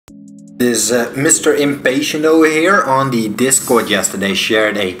This Mr. Impatient over here on the Discord yesterday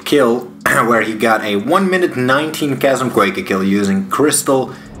shared a kill where he got a 1 minute 19 Chasm Quaker kill using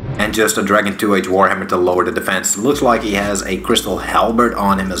Crystal and just a Dragon 2H Warhammer to lower the defense. It looks like he has a Crystal Halberd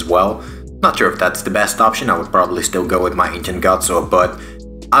on him as well. Not sure if that's the best option. I would probably still go with my Ancient Godsword, but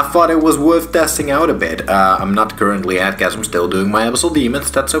I thought it was worth testing out a bit. I'm not currently at Chasm, still doing my Abyssal Demons,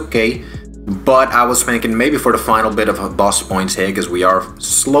 that's okay. But I was thinking maybe for the final bit of boss points here, because we are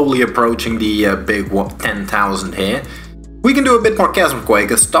slowly approaching the big 10,000 here, we can do a bit more Chasm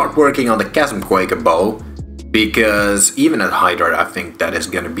Quaker, start working on the Chasm Quaker bow, because even at Hydra I think that is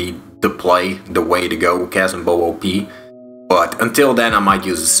going to be the play, the way to go, Chasm Bow OP. But until then I might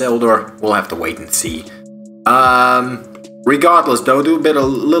use a Sildor, we'll have to wait and see. Regardless though, do a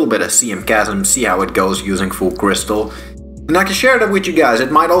little bit of CM Chasm, see how it goes using full Crystal. And I can share that with you guys.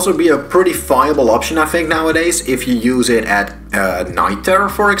 It might also be a pretty viable option, I think, nowadays, if you use it at Night Terror,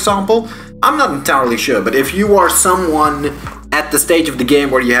 for example. I'm not entirely sure, but if you are someone at the stage of the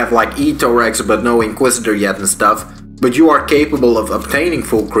game where you have like E-Thorax but no Inquisitor yet and stuff, but you are capable of obtaining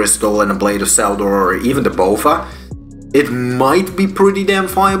full Crystal and a Blade of Sildor or even the Bova, it might be pretty damn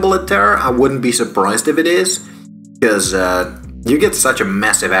viable at Terror. I wouldn't be surprised if it is, because you get such a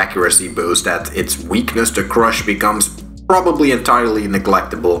massive accuracy boost that its weakness to Crush becomes probably entirely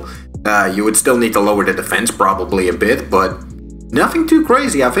neglectable. You would still need to lower the defense probably a bit, but nothing too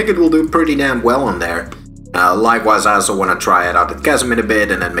crazy. I think it will do pretty damn well on there. Likewise, I also want to try it out at Chasm in a bit,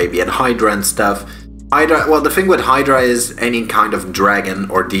 and then maybe at Hydra and stuff. Hydra, well, the thing with Hydra is any kind of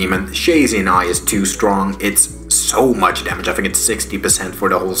dragon or demon, Shazian Eye is too strong. It's so much damage. I think it's 60% for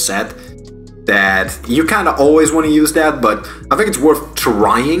the whole set. That you kind of always want to use that, but I think it's worth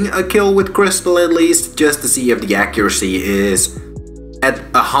trying a kill with Crystal at least, just to see if the accuracy is at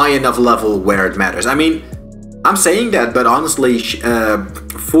a high enough level where it matters. I mean, I'm saying that, but honestly,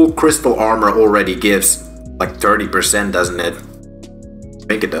 full Crystal armor already gives like 30%, doesn't it? I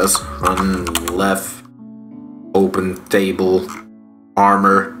think it does. On left, open table,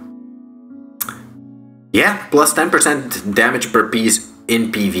 armor. Yeah, plus 10% damage per piece in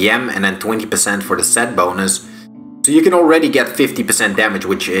PVM, and then 20% for the set bonus. So you can already get 50% damage,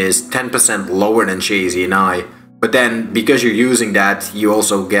 which is 10% lower than Shazian Eye. But then, because you're using that, you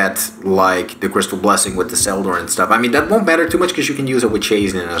also get, like, the Crystal Blessing with the Sildor and stuff. I mean, that won't matter too much, because you can use it with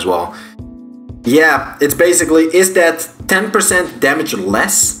Shazian as well. Yeah, it's basically, is that 10% damage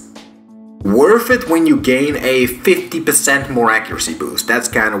less worth it when you gain a 50% more accuracy boost? That's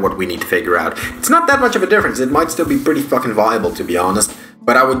kind of what we need to figure out. It's not that much of a difference. It might still be pretty fucking viable, to be honest.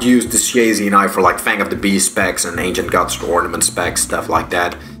 But I would use the Shazian Eye for like Fang of the Beast specs and Ancient Gods Ornament specs, stuff like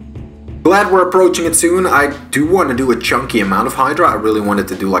that. Glad we're approaching it soon. I do want to do a chunky amount of Hydra. I really wanted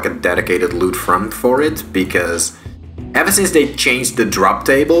to do like a dedicated loot front for it, because ever since they changed the drop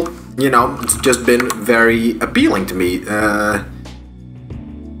table, you know, it's just been very appealing to me.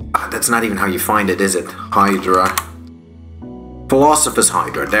 That's not even how you find it, is it? Hydra. Philosopher's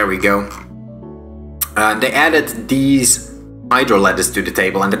Hydra, there we go. They added these Hydra letters to the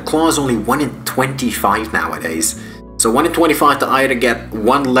table, and the claw is only 1 in 25 nowadays. So 1 in 25 to either get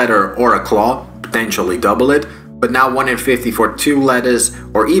 1 letter or a claw, potentially double it, but now 1 in 50 for 2 letters,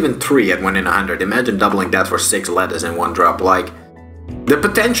 or even 3 at 1 in 100. Imagine doubling that for 6 letters in one drop. Like, the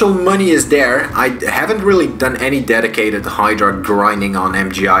potential money is there. I haven't really done any dedicated Hydra grinding on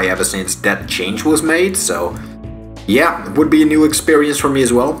MGI ever since that change was made, so yeah, it would be a new experience for me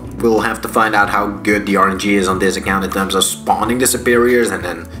as well. We'll have to find out how good the RNG is on this account in terms of spawning the superiors and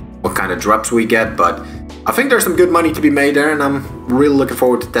then what kind of drops we get, but I think there's some good money to be made there, and I'm really looking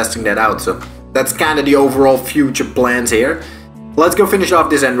forward to testing that out. So that's kind of the overall future plans here. Let's go finish off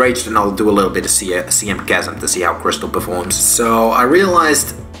this Enraged, and I'll do a little bit of CM Chasm to see how Crystal performs. So I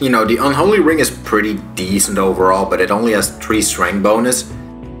realized, you know, the Unholy Ring is pretty decent overall, but it only has 3 strength bonus,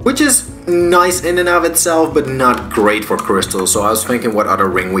 which is nice in and of itself, but not great for Crystal. So I was thinking what other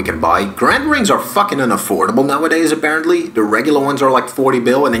ring we can buy. Grand Rings are fucking unaffordable nowadays, apparently. The regular ones are like 40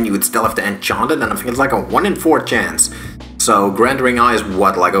 bill, and then you would still have to enchant it, and I think it's like a 1 in 4 chance. So Grand Ring Eye is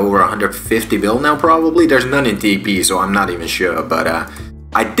what, like over 150 bill now probably? There's none in TP, so I'm not even sure, but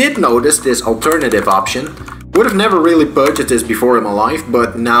I did notice this alternative option. Would have never really purchased this before in my life,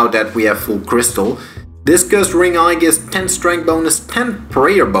 but now that we have full Crystal, Discus Ring Eye gives 10 strength bonus, 10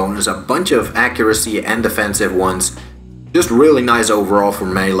 prayer bonus, a bunch of accuracy and defensive ones. Just really nice overall for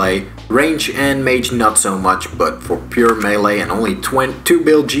melee. Range and mage not so much, but for pure melee and only 2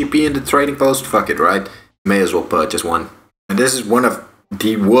 bill GP in the trading post, fuck it, right? May as well purchase one. And this is one of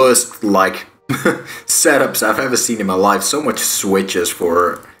the worst, like, setups I've ever seen in my life. So much switches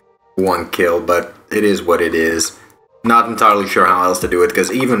for 1 kill, but it is what it is. Not entirely sure how else to do it,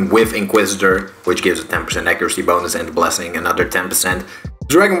 because even with Inquisitor, which gives a 10% accuracy bonus and Blessing, another 10%,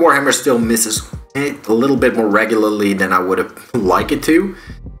 Dragon Warhammer still misses it a little bit more regularly than I would have liked it to.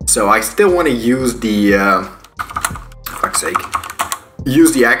 So I still want to use the, fuck's sake,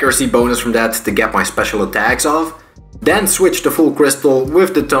 use the accuracy bonus from that to get my special attacks off. Then switch to full crystal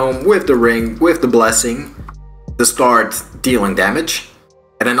with the tome, with the ring, with the blessing to start dealing damage.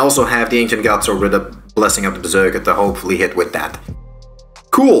 And then also have the Ancient Godsword with the blessing of the Berserker to hopefully hit with that.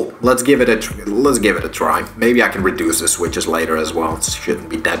 Cool, let's give it a try. Maybe I can reduce the switches later as well. It shouldn't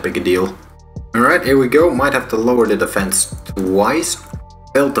be that big a deal. Alright, here we go. Might have to lower the defense twice.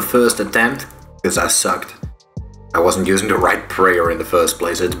 Failed the first attempt because I sucked. I wasn't using the right prayer in the first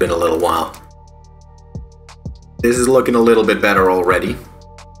place. It's been a little while. This is looking a little bit better already.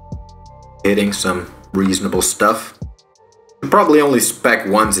 Hitting some reasonable stuff. Probably only spec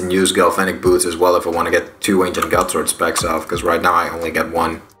once and use Galvanic Boots as well if I want to get 2 Ancient Godsword specs off, because right now I only get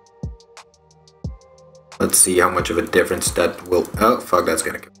 1. Let's see how much of a difference that will... Oh, fuck, that's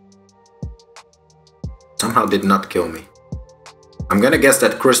gonna kill me. Somehow did not kill me. I'm gonna guess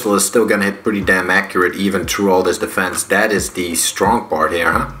that Crystal is still gonna hit pretty damn accurate even through all this defense. That is the strong part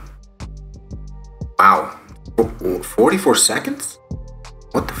here, huh? Wow. 44 seconds?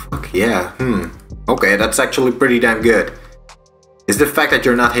 What the fuck? Yeah, Okay, that's actually pretty damn good. Is the fact that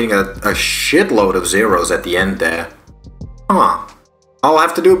you're not hitting a shitload of zeros at the end there. Huh. I'll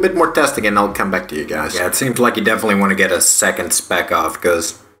have to do a bit more testing and I'll come back to you guys. Yeah, it seems like you definitely want to get a second spec off,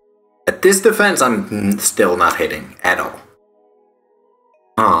 because at this defense I'm still not hitting at all.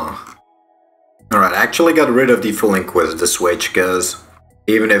 Huh. Alright, I actually got rid of the full Inquisitor switch, because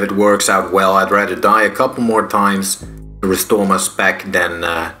even if it works out well, I'd rather die a couple more times to restore my spec than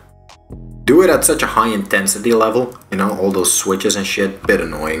do it at such a high intensity level. You know, all those switches and shit, bit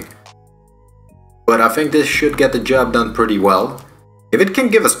annoying. But I think this should get the job done pretty well. If it can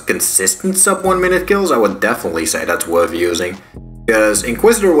give us consistent sub 1 minute kills, I would definitely say that's worth using. Because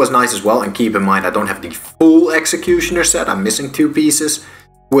Inquisitor was nice as well, and keep in mind I don't have the full Executioner set, I'm missing 2 pieces.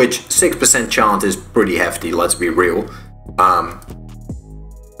 Which 6% chance is pretty hefty, let's be real.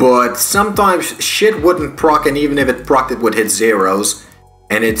 But sometimes shit wouldn't proc, and even if it procced it would hit zeros.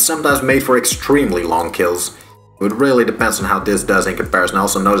 And it's sometimes made for extremely long kills. It really depends on how this does in comparison. I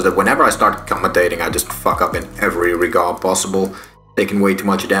also notice that whenever I start commentating, I just fuck up in every regard possible, taking way too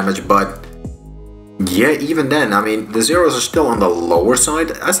much damage, but yeah, even then, I mean, the zeros are still on the lower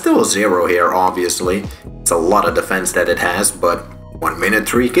side. I still a 0 here, obviously. It's a lot of defense that it has, but 1 minute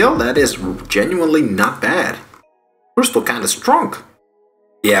 3 kill, that is genuinely not bad. We're still kinda strong.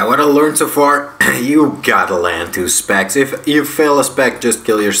 Yeah, what I learned so far, you gotta land 2 specs. If you fail a spec, just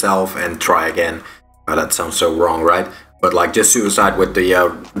kill yourself and try again. Oh, that sounds so wrong, right? But like, just suicide with the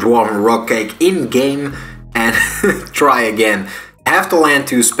Dwarven Rock Cake in-game and try again. Have to land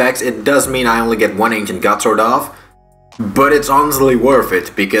 2 specs. It does mean I only get 1 Ancient Godsword off, but it's honestly worth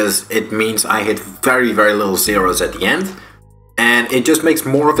it, because it means I hit very, very little zeros at the end. And it just makes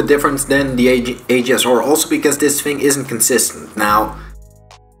more of a difference than the AGSR, also because this thing isn't consistent. Now,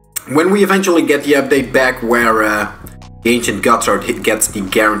 when we eventually get the update back where the Ancient Godsword gets the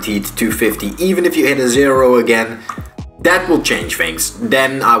guaranteed 250, even if you hit a 0 again, that will change things.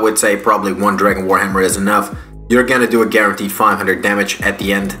 Then I would say probably 1 Dragon Warhammer is enough. You're gonna do a guaranteed 500 damage at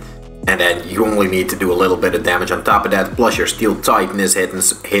the end, and then you only need to do a little bit of damage on top of that, plus your Steel Titan is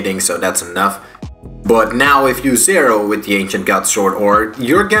hitting, so that's enough. But now if you 0 with the Ancient Godsword, or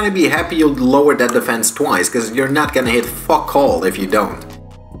you're gonna be happy you lowered that defense twice, because you're not gonna hit fuck all if you don't.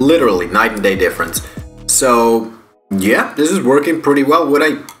 Literally, night and day difference. So, yeah, this is working pretty well.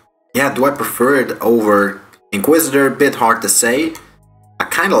 Do I prefer it over Inquisitor? A bit hard to say. I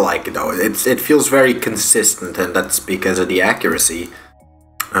kinda like it though. It feels very consistent, and that's because of the accuracy.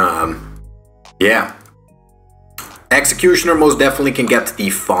 Yeah. Executioner most definitely can get the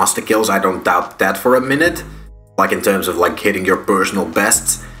faster kills, I don't doubt that for a minute. Like in terms of like hitting your personal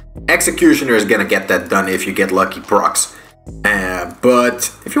bests. Executioner is gonna get that done if you get lucky procs. But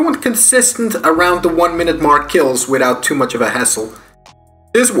if you want consistent around the 1 minute mark kills without too much of a hassle,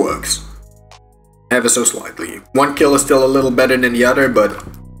 this works. Ever so slightly. 1 kill is still a little better than the other, but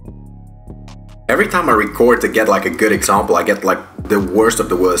every time I record to get like a good example, I get like the worst of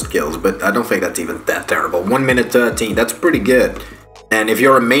the worst kills, but I don't think that's even that terrible. 1 minute 13, that's pretty good. And if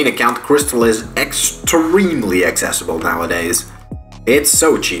you're a main account, Crystal is extremely accessible nowadays. It's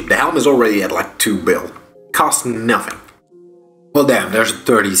so cheap. The helm is already at like 2 bill. Costs nothing. Well damn, there's a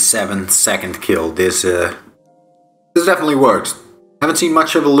 37-second kill. This definitely works. Haven't seen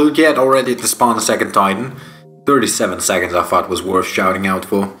much of a loot yet, already to spawn a second Titan. 37 seconds I thought was worth shouting out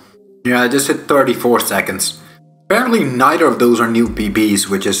for. Yeah, I just hit 34 seconds. Apparently neither of those are new PBs,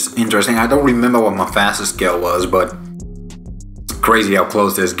 which is interesting. I don't remember what my fastest kill was, but it's crazy how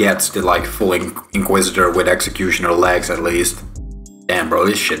close this gets to like full Inquisitor with Executioner legs at least. Damn bro,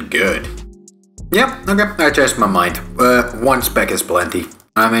 this shit good. Yep, okay, I changed my mind. One spec is plenty.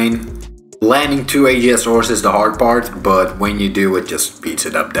 I mean, landing 2 AGS ores is the hard part, but when you do, it just speeds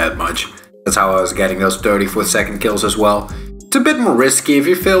it up that much. That's how I was getting those 30-foot-second kills as well. It's a bit more risky. If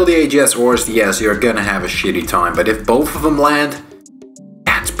you fail the AGS ores, yes, you're gonna have a shitty time, but if both of them land,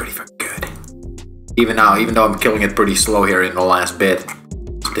 that's pretty fucking good. Even though I'm killing it pretty slow here in the last bit,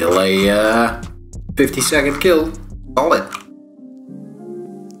 still a 50-second kill. Solid.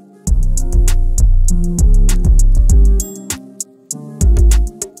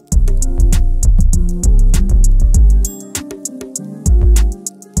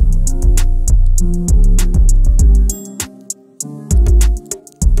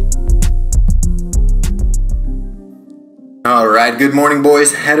 Alright, good morning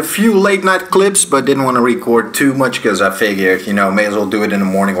boys. Had a few late night clips, but didn't want to record too much because I figured, you know, may as well do it in the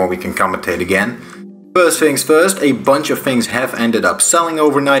morning when we can commentate again. First things first, a bunch of things have ended up selling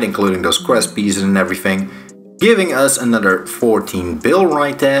overnight, including those crest pieces and everything, giving us another 14 bill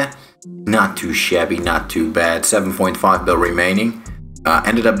right there. Not too shabby, not too bad. 7.5 bill remaining.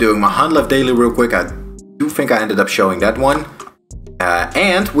 Ended up doing my Hunt Left Daily real quick. I do think I ended up showing that one.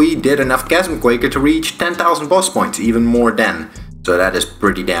 And we did enough Chasm Quaker to reach 10,000 boss points, even more than. So that is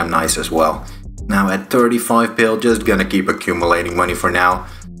pretty damn nice as well. Now at 35 bill, just gonna keep accumulating money for now.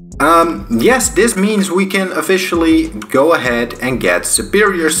 Yes, this means we can officially go ahead and get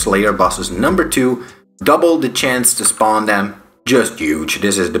Superior Slayer bosses number 2. Double the chance to spawn them. Just huge.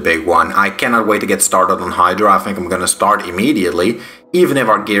 This is the big one. I cannot wait to get started on Hydra. I think I'm gonna start immediately, even if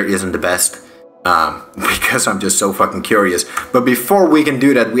our gear isn't the best. Because I'm just so fucking curious. But before we can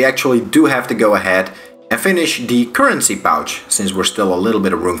do that, we actually do have to go ahead and finish the currency pouch, since we're still a little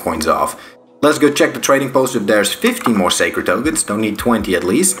bit of rune coins off. Let's go check the trading post if there's 15 more sacred tokens. Don't need 20 at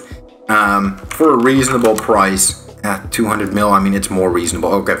least. For a reasonable price. 200 mil, I mean, it's more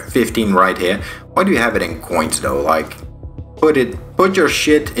reasonable. Okay, 15 right here. Why do you have it in coins though? Like, put your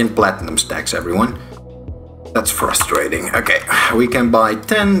shit in platinum stacks, everyone. That's frustrating. Okay, we can buy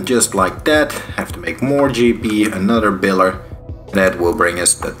 10 just like that. Have to make more GP, another biller. That will bring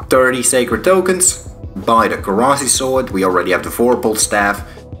us the 30 sacred tokens. Buy the Karasi sword. We already have the Vorpal staff.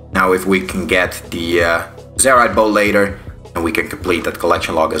 Now if we can get the Zerite bow later, and we can complete that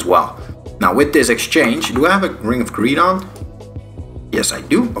collection log as well. Now with this exchange, do I have a Ring of Greed on? Yes, I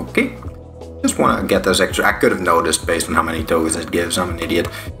do. Okay. Just want to get those extra. I could have noticed based on how many tokens it gives. I'm an idiot.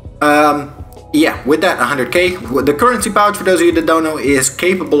 Yeah, with that 100k, the currency pouch, for those of you that don't know, is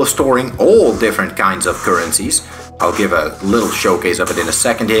capable of storing all different kinds of currencies. I'll give a little showcase of it in a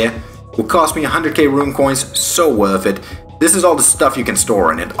second here. Will cost me 100k rune coins, so worth it. This is all the stuff you can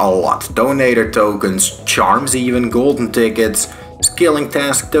store in it, a lot. Donator tokens, charms even, golden tickets, skilling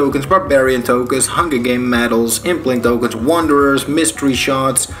task tokens, barbarian tokens, Hunger Game medals, implant tokens, wanderers, mystery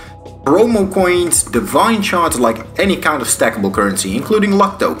shards, promo coins, divine shards, like any kind of stackable currency, including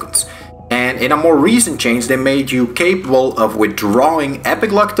luck tokens. And in a more recent change, they made you capable of withdrawing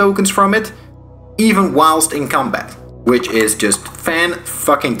epic luck tokens from it, even whilst in combat, which is just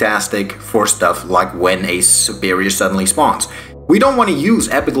fan-fucking-tastic for stuff like when a superior suddenly spawns. We don't want to use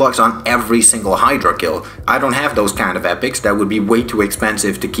epic lucks on every single Hydra kill. I don't have those kind of epics, that would be way too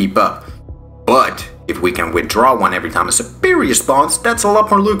expensive to keep up. But if we can withdraw one every time a superior spawns, that's a lot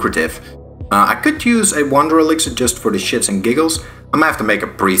more lucrative. I could use a Wonder Elixir just for the shits and giggles. I'm gonna have to make a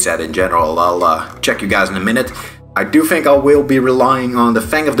preset in general. I'll check you guys in a minute. I do think I will be relying on the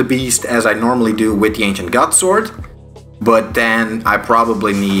Fang of the Beast as I normally do with the Ancient God Sword. But then I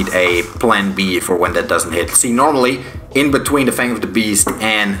probably need a plan B for when that doesn't hit. See, normally, in between the Fang of the Beast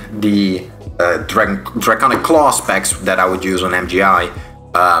and the Draconic Claw specs that I would use on MGI,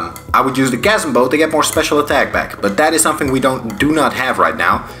 I would use the Chasm Bow to get more special attack back. But that is something we do not have right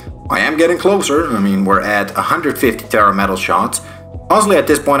now. I am getting closer. I mean, we're at 150 Terra Metal shots. Honestly, at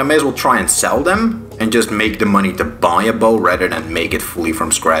this point, I may as well try and sell them and just make the money to buy a bow rather than make it fully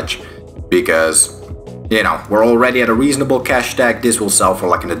from scratch. Because, you know, we're already at a reasonable cash stack. This will sell for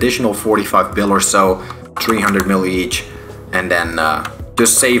like an additional 45 bill or so, 300 mil each, and then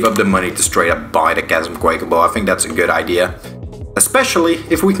just save up the money to straight up buy the Chasm Quaker bow. I think that's a good idea. Especially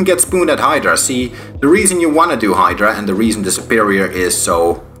if we can get spooned at Hydra. See, the reason you want to do Hydra and the reason the Superior is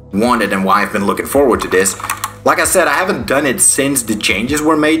so wanted and why I've been looking forward to this Like I said, I haven't done it since the changes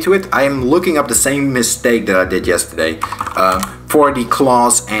were made to it. I am looking up the same mistake that I did yesterday for the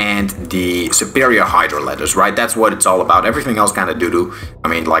claws and the superior Hydra letters, right? That's what it's all about. Everything else kind of doo-doo. I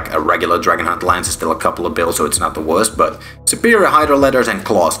mean, like a regular Dragon Hunt lance is still a couple of bills, so it's not the worst, but superior Hydra letters and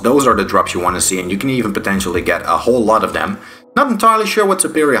claws, those are the drops you want to see, and you can even potentially get a whole lot of them. Not entirely sure what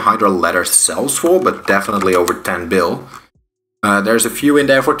superior Hydra letter sells for, but definitely over 10 bill. There's a few in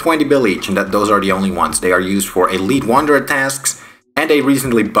there for 20 bill each, and those are the only ones. They are used for Elite Wanderer tasks, and they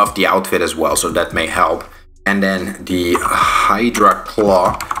recently buffed the outfit as well, so that may help. And then the Hydra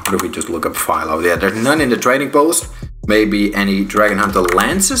Claw, what if we just look up Philo? Yeah, there's none in the trading post. Maybe any Dragon Hunter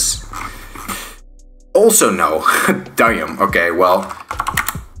lances? Also no. Damn, okay, well...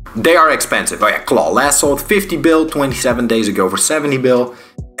 They are expensive. Oh yeah, Claw. Last sold 50 bill 27 days ago for 70 bill.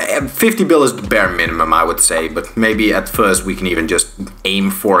 50 bill is the bare minimum, I would say, but maybe at first we can even just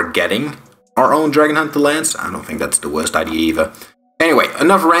aim for getting our own Dragon Hunter lance. I don't think that's the worst idea either. Anyway,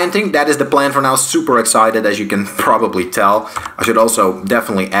 enough ranting. That is the plan for now. Super excited, as you can probably tell. I should also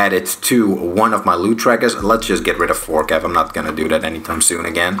definitely add it to one of my loot trackers. Let's just get rid of 4-cap. I'm not gonna do that anytime soon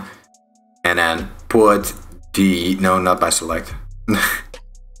again. And then put the... No, not by select.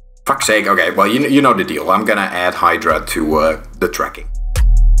 Fuck's sake. Okay, well, you know the deal. I'm gonna add Hydra to the tracking.